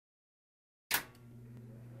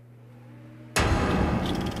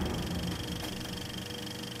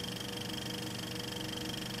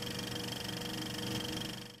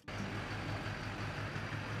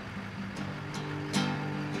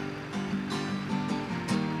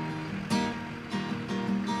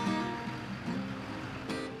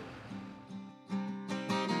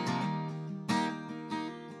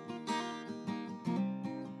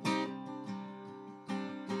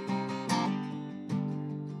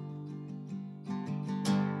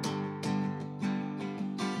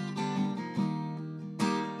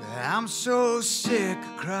I'm so sick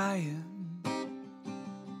of crying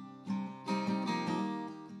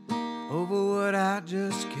over what I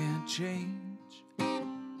just can't change.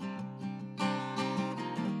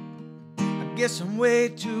 I guess I'm way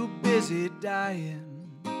too busy dying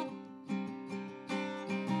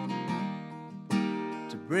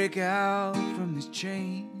to break out from this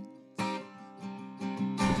chain. I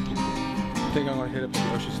think I'm gonna hit up the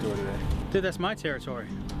grocery store today. Dude, that's my territory.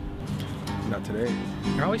 Not today.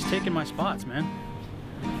 You're always taking my spots, man.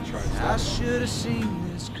 Try I should have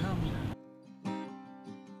seen this coming.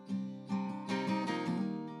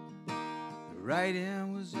 The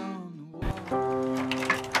writing was on the wall.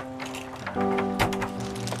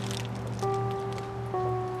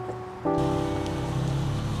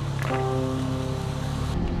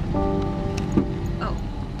 Oh,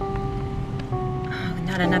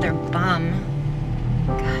 not another bum.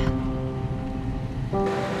 God.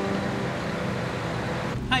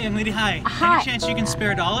 Hi, young lady, hi. Hi. Any chance you can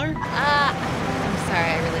spare $1? I'm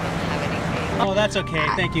sorry, I really don't have anything. Oh, that's okay,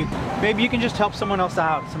 thank you. Maybe you can just help someone else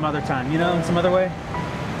out some other time, you know, in some other way?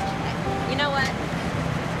 You know what?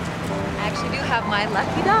 I actually do have my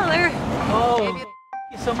lucky dollar. Oh, thank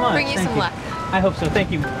you so much. Bring you Thank some luck. I hope so, thank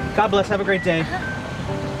you. God bless, have a great day.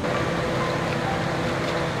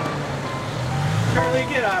 Charlie,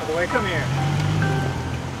 get out of the way, come here.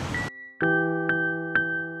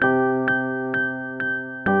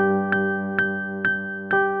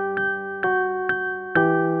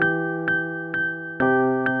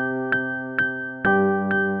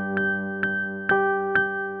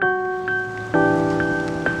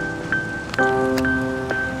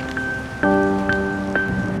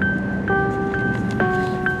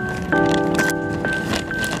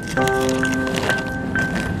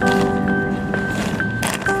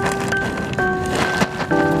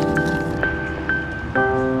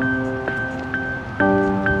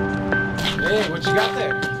 Hey, what you got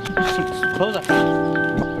there? Some clothes I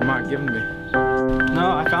found. They're mine, give them to me.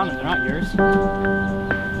 No, I found them, they're not yours. No,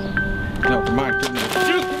 they're mine, give them to me.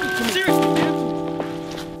 Dude, seriously, man.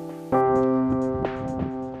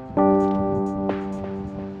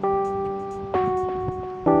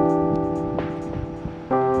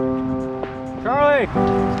 Charlie,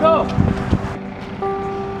 let's go.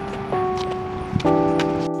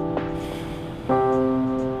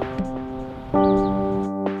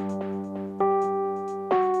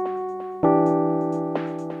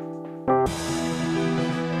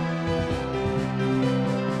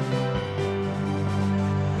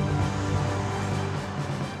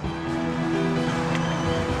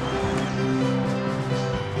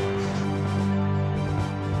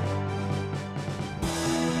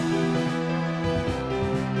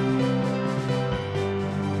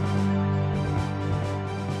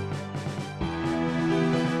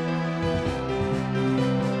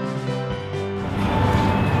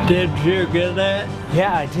 Did you get that?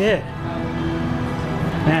 Yeah, I did.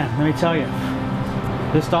 Man, let me tell you,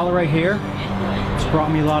 this dollar right here, it's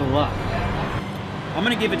brought me a lot of luck. I'm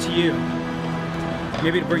gonna give it to you.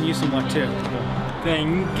 Maybe to bring you some luck too.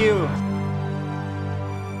 Thank you.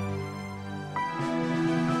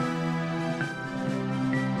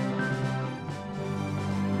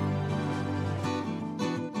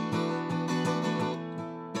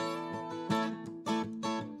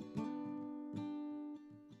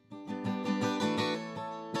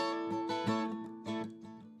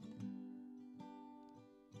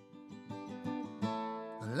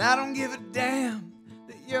 Well, I don't give a damn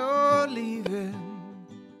that you're leaving,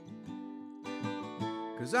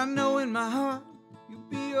 'cause I know in my heart you'll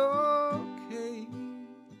be okay.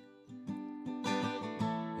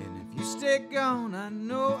 And if you stay gone, I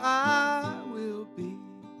know I will be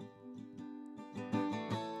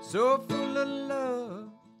so full of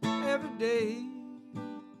love every day.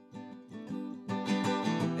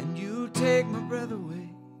 And you take my breath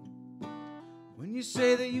away when you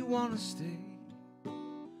say that you want to stay.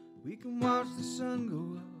 We can watch the sun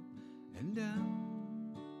go up and down.